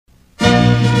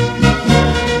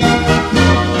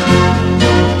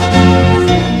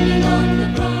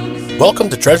Welcome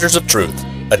to Treasures of Truth,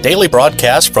 a daily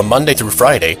broadcast from Monday through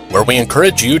Friday where we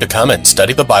encourage you to come and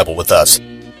study the Bible with us.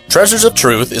 Treasures of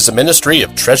Truth is a ministry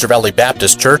of Treasure Valley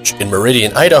Baptist Church in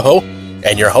Meridian, Idaho,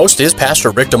 and your host is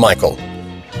Pastor Rick DeMichael.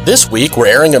 This week we're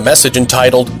airing a message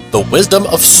entitled, The Wisdom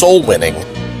of Soul Winning,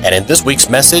 and in this week's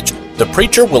message, the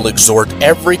preacher will exhort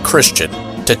every Christian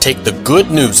to take the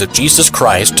good news of Jesus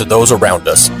Christ to those around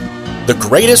us. The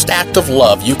greatest act of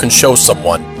love you can show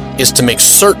someone is to make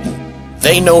certain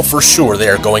they know for sure they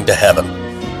are going to heaven.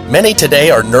 Many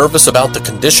today are nervous about the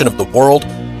condition of the world,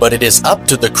 but it is up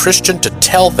to the Christian to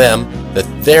tell them that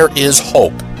there is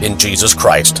hope in Jesus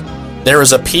Christ. There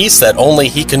is a peace that only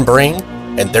He can bring,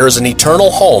 and there is an eternal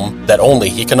home that only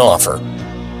He can offer.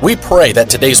 We pray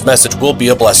that today's message will be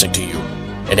a blessing to you.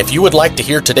 And if you would like to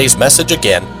hear today's message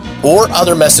again, or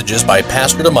other messages by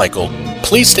Pastor DeMichael,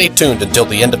 please stay tuned until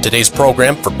the end of today's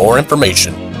program for more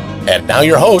information. And now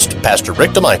your host, Pastor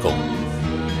Rick DeMichael.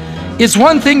 It's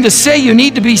one thing to say you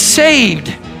need to be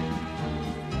saved,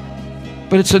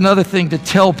 but it's another thing to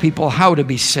tell people how to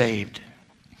be saved.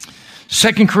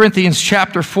 2 Corinthians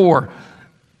chapter 4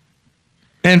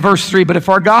 and verse 3, but if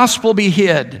our gospel be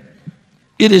hid,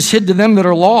 it is hid to them that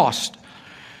are lost,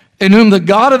 in whom the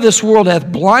God of this world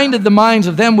hath blinded the minds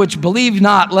of them which believe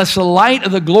not, lest the light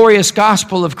of the glorious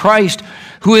gospel of Christ,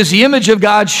 who is the image of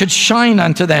God, should shine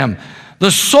unto them.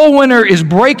 The soul winner is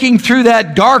breaking through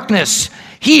that darkness.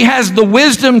 He has the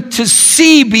wisdom to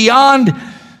see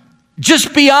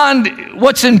just beyond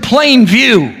what's in plain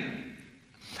view.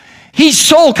 He's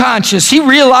soul conscious. He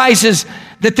realizes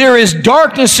that there is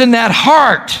darkness in that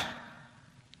heart.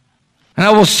 And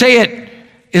I will say it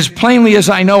as plainly as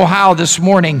I know how this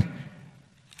morning.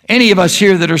 Any of us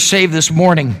here that are saved this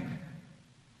morning,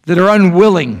 that are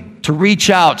unwilling to reach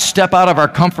out, step out of our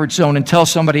comfort zone and tell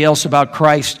somebody else about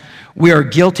Christ, we are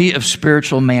guilty of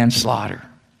spiritual manslaughter.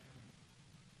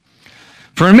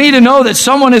 For me to know that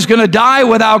someone is going to die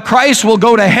without Christ, will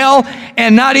go to hell,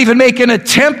 and not even make an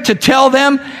attempt to tell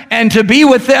them and to be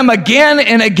with them again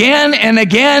and again and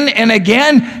again and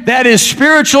again, that is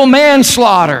spiritual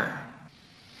manslaughter.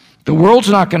 The world's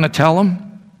not going to tell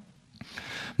them.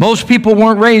 Most people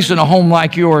weren't raised in a home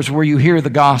like yours where you hear the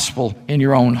gospel in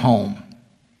your own home.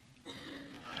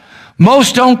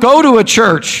 Most don't go to a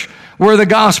church where the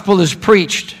gospel is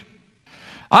preached.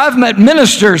 I've met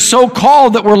ministers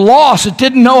so-called that were lost, that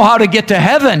didn't know how to get to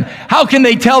heaven. How can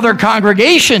they tell their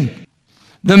congregation?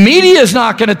 The media is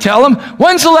not going to tell them.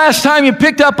 When's the last time you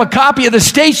picked up a copy of the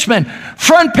Statesman?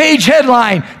 Front page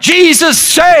headline, Jesus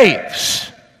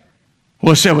saves.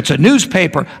 Well, say, it's a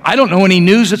newspaper. I don't know any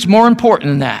news that's more important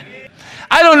than that.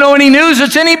 I don't know any news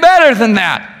that's any better than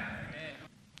that.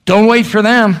 Don't wait for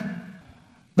them.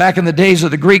 Back in the days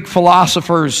of the Greek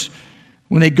philosophers,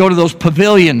 when they'd go to those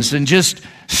pavilions and just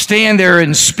stand there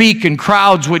and speak, and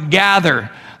crowds would gather,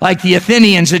 like the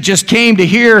Athenians that just came to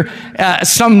hear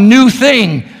some new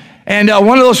thing. And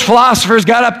one of those philosophers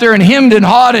got up there and hemmed and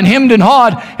hawed and hemmed and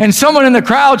hawed, and someone in the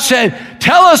crowd said,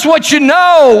 "Tell us what you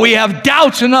know. We have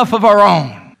doubts enough of our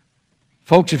own."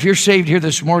 Folks, if you're saved here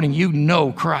this morning, you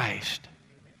know Christ.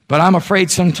 But I'm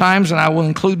afraid sometimes, and I will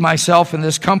include myself in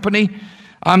this company,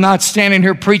 I'm not standing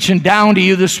here preaching down to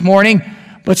you this morning,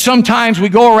 but sometimes we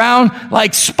go around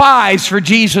like spies for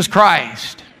Jesus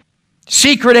Christ.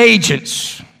 Secret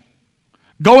agents,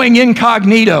 going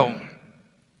incognito.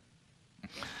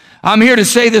 I'm here to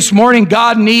say this morning,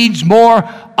 God needs more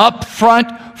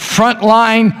upfront,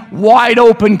 frontline, wide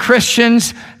open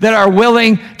Christians that are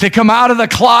willing to come out of the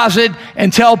closet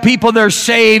and tell people they're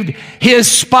saved. His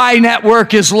spy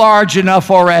network is large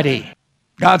enough already.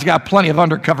 God's got plenty of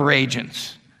undercover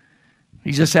agents.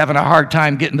 He's just having a hard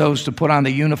time getting those to put on the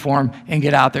uniform and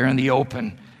get out there in the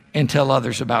open and tell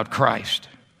others about Christ.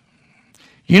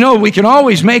 You know, we can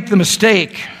always make the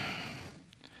mistake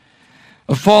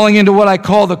of falling into what I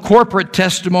call the corporate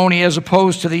testimony as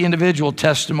opposed to the individual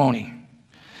testimony.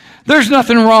 There's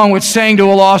nothing wrong with saying to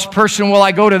a lost person, well,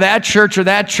 I go to that church or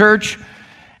that church,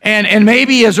 and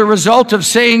maybe as a result of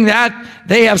saying that,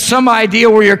 they have some idea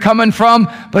where you're coming from.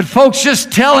 But folks,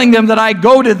 just telling them that I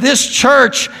go to this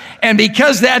church, and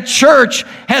because that church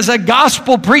has a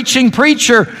gospel preaching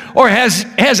preacher or has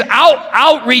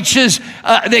outreaches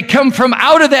that come from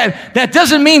out of that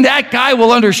doesn't mean that guy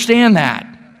will understand that.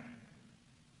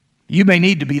 You may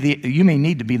need to be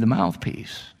the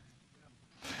mouthpiece.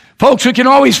 Folks, we can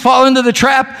always fall into the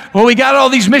trap. Well, we got all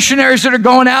these missionaries that are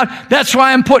going out. That's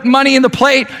why I'm putting money in the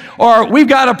plate. Or we've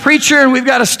got a preacher and we've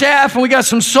got a staff and we got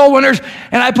some soul winners,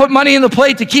 and I put money in the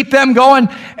plate to keep them going.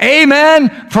 Amen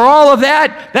for all of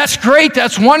that. That's great.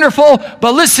 That's wonderful.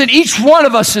 But listen, each one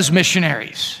of us is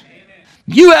missionaries.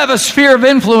 You have a sphere of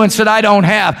influence that I don't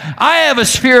have. I have a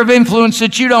sphere of influence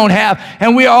that you don't have,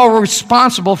 and we are all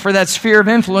responsible for that sphere of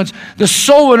influence. The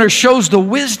soul winner shows the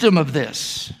wisdom of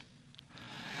this.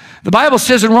 The Bible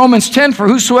says in Romans 10, for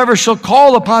whosoever shall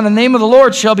call upon the name of the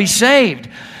Lord shall be saved.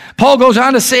 Paul goes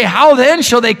on to say, how then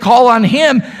shall they call on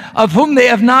him of whom they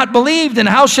have not believed? And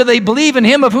how shall they believe in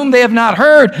him of whom they have not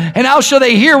heard? And how shall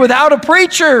they hear without a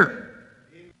preacher?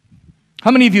 How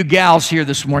many of you gals here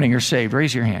this morning are saved?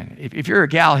 Raise your hand. If you're a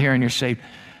gal here and you're saved,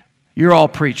 you're all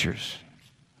preachers.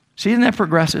 See, isn't that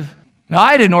progressive? Now,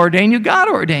 I didn't ordain you. God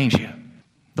ordained you.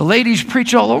 The ladies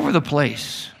preach all over the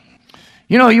place.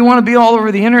 You know, you want to be all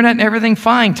over the internet and everything,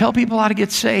 fine. Tell people how to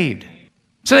get saved.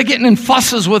 Instead of getting in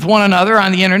fusses with one another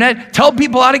on the internet, tell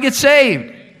people how to get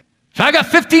saved. So I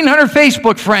got 1,500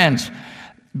 Facebook friends.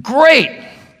 Great.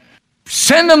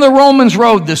 Send them the Romans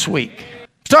road this week.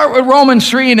 Start with Romans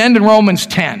 3 and end in Romans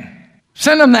 10.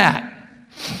 Send them that.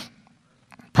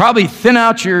 Probably thin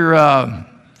out your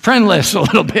friend list a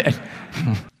little bit.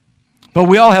 But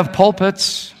we all have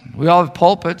pulpits. We all have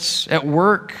pulpits at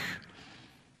work,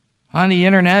 on the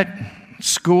internet,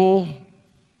 school,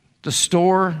 the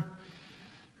store.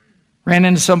 Ran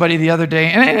into somebody the other day,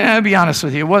 and I'll be honest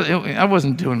with you, I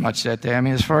wasn't doing much that day. I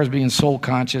mean, as far as being soul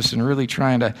conscious and really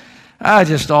trying to, I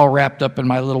just all wrapped up in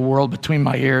my little world between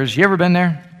my ears. You ever been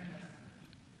there?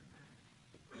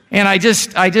 And I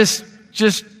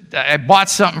bought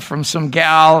something from some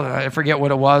gal, I forget what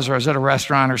it was, or I was at a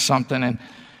restaurant or something, and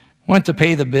went to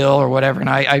pay the bill or whatever, and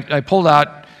I pulled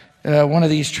out one of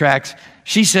these tracts.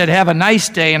 She said, have a nice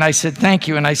day, and I said, thank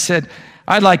you, and I said,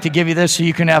 I'd like to give you this so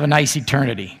you can have a nice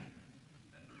eternity.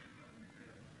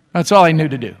 That's all I knew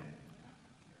to do.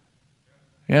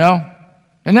 You know?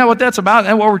 Isn't that what that's about?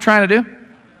 Isn't that what we're trying to do?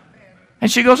 And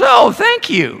she goes, oh, thank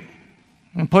you.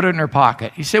 And put it in her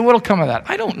pocket. You say, what'll come of that?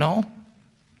 I don't know.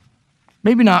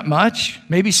 Maybe not much.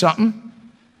 Maybe something.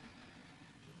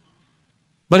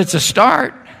 But it's a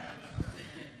start.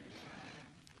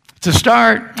 It's a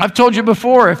start. I've told you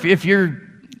before, if you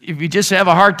just have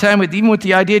a hard time with even with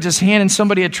the idea of just handing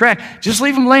somebody a tract, just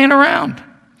leave them laying around.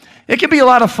 It can be a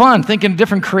lot of fun thinking of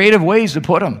different creative ways to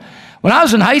put them. When I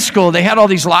was in high school, they had all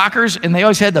these lockers, and they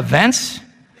always had the vents.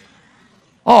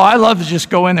 Oh, I love to just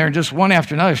go in there and just one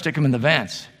after another stick them in the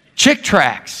vents. Chick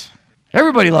tracts.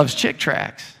 Everybody loves chick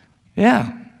tracts.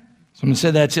 Yeah. Someone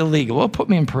said that's illegal. Well, put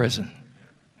me in prison.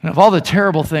 And of all the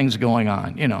terrible things going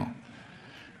on, you know.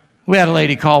 We had a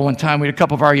lady call one time. We had a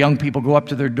couple of our young people go up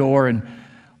to their door and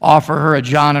offer her a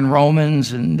John and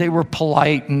Romans, and they were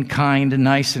polite and kind and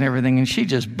nice and everything, and she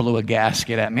just blew a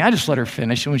gasket at me. I just let her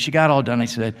finish, and when she got all done, I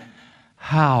said,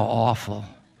 how awful.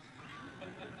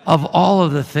 Of all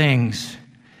of the things,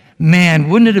 man,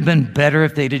 wouldn't it have been better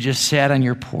if they'd have just sat on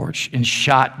your porch and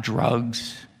shot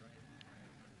drugs?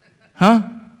 Huh?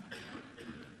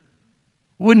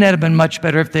 Wouldn't that have been much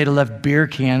better if they'd have left beer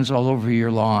cans all over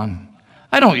your lawn?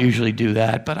 I don't usually do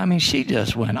that, but I mean, she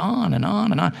just went on and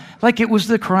on and on, like it was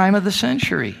the crime of the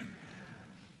century.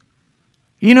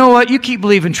 You know what? You keep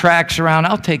leaving tracts around.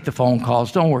 I'll take the phone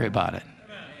calls. Don't worry about it.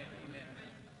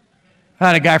 I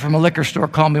had a guy from a liquor store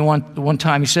call me one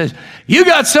time. He says, you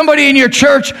got somebody in your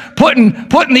church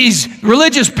putting these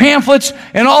religious pamphlets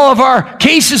in all of our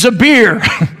cases of beer.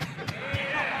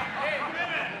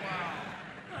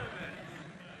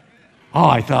 Oh,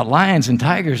 I thought lions and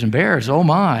tigers and bears. Oh,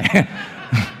 my.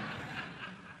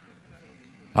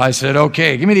 I said,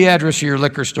 okay, give me the address of your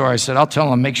liquor store. I said, I'll tell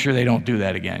them, make sure they don't do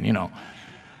that again, you know.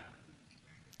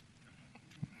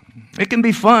 It can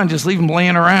be fun, just leave them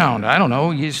laying around. I don't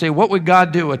know. You say, what would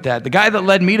God do with that? The guy that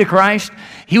led me to Christ,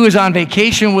 he was on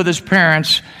vacation with his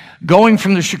parents, going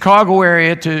from the Chicago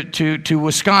area to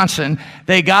Wisconsin.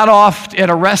 They got off at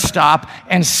a rest stop,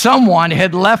 and someone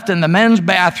had left in the men's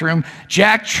bathroom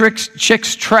Jack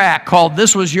Chick's tract called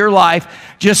This Was Your Life,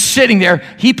 just sitting there.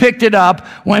 He picked it up,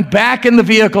 went back in the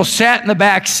vehicle, sat in the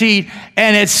back seat,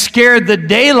 and it scared the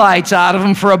daylights out of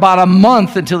him for about a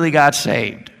month until he got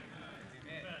saved.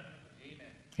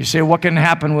 You say, what can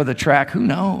happen with a tract? Who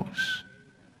knows?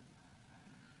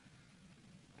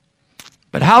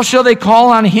 But how shall they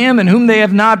call on him in whom they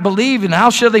have not believed? And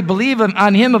how shall they believe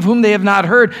on him of whom they have not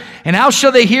heard? And how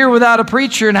shall they hear without a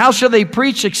preacher? And how shall they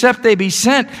preach except they be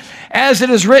sent? As it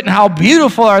is written, how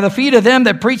beautiful are the feet of them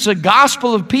that preach the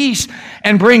gospel of peace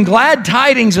and bring glad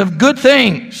tidings of good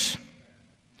things.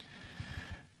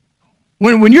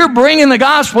 When you're bringing the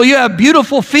gospel, you have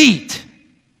beautiful feet.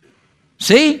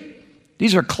 See?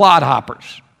 These are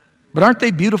clodhoppers. But aren't they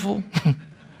beautiful?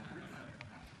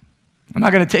 I'm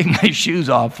not going to take my shoes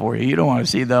off for you. You don't want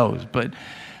to see those. But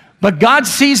But God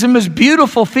sees them as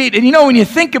beautiful feet. And you know, when you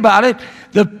think about it,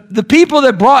 the people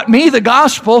that brought me the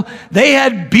gospel, they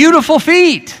had beautiful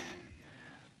feet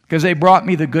because they brought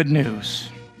me the good news.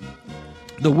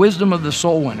 The wisdom of the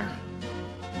soul winner.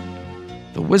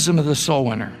 The wisdom of the soul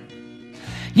winner.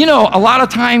 You know, a lot of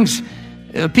times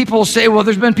people will say, well,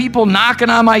 there's been people knocking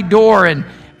on my door, and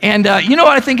you know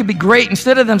what I think would be great?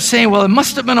 Instead of them saying, well, it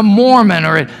must have been a Mormon,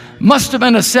 or it must have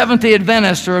been a Seventh-day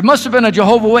Adventist, or it must have been a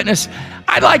Jehovah's Witness,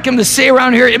 I'd like them to say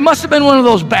around here, it must have been one of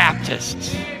those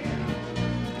Baptists.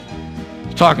 I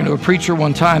was talking to a preacher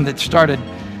one time that started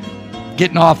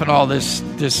getting off in all this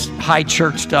high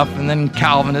church stuff, and then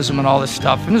Calvinism and all this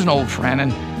stuff, and he's an old friend,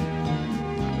 and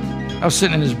I was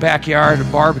sitting in his backyard at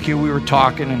a barbecue, we were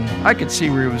talking, and I could see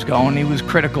where he was going. He was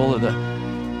critical of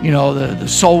the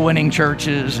soul-winning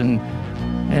churches and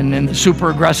the super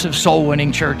aggressive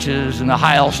soul-winning churches and the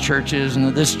Hiles churches and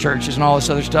the this churches and all this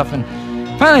other stuff. And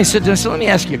finally I said to him, let me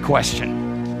ask you a question.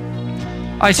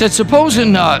 I said,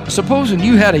 supposing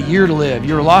you had a year to live.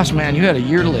 You're a lost man, you had a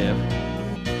year to live.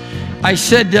 I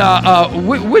said,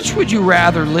 which would you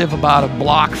rather live about a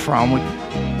block from?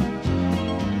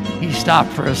 He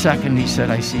stopped for a second. He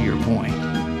said, I see your point.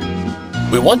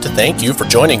 We want to thank you for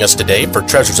joining us today for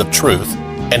Treasures of Truth,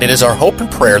 and it is our hope and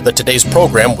prayer that today's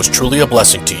program was truly a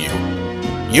blessing to you.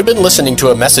 You've been listening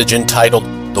to a message entitled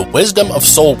The Wisdom of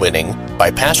Soul Winning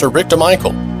by Pastor Rick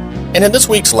DeMichael. And in this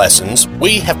week's lessons,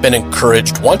 we have been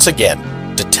encouraged once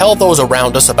again to tell those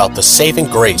around us about the saving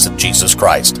grace of Jesus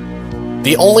Christ.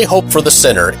 The only hope for the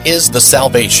sinner is the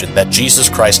salvation that Jesus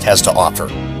Christ has to offer.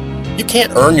 You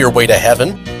can't earn your way to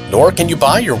heaven, nor can you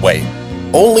buy your way.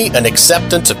 Only an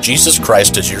acceptance of Jesus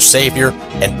Christ as your Savior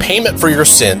and payment for your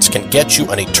sins can get you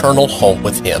an eternal home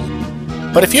with Him.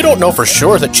 But if you don't know for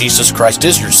sure that Jesus Christ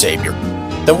is your Savior,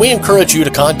 then we encourage you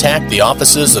to contact the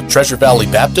offices of Treasure Valley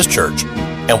Baptist Church,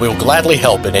 and we will gladly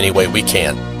help in any way we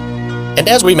can. And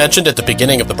as we mentioned at the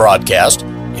beginning of the broadcast,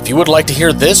 if you would like to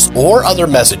hear this or other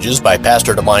messages by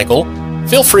Pastor DeMichael,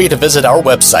 feel free to visit our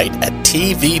website at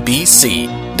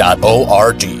tvbc.org.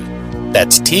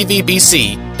 That's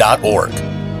tvbc.org.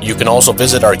 You can also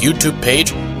visit our YouTube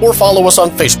page or follow us on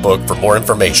Facebook for more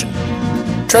information.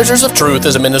 Treasures of Truth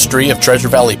is a ministry of Treasure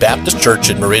Valley Baptist Church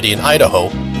in Meridian, Idaho,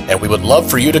 and we would love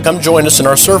for you to come join us in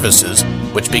our services,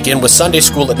 which begin with Sunday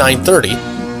school at 9:30,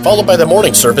 followed by the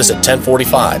morning service at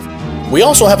 10:45. We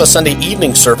also have a Sunday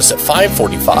evening service at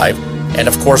 5:45, and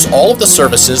of course all of the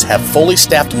services have fully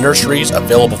staffed nurseries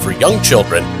available for young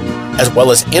children, as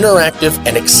well as interactive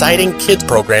and exciting kids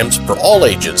programs for all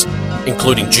ages,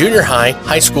 including junior high,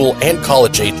 high school, and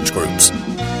college age groups.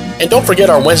 And don't forget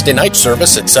our Wednesday night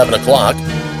service at 7 o'clock,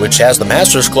 which has the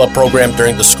Masters Club program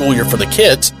during the school year for the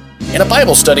kids, and a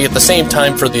Bible study at the same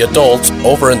time for the adults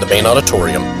over in the main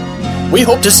auditorium. We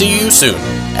hope to see you soon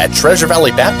at Treasure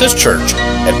Valley Baptist Church,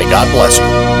 and may God bless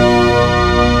you.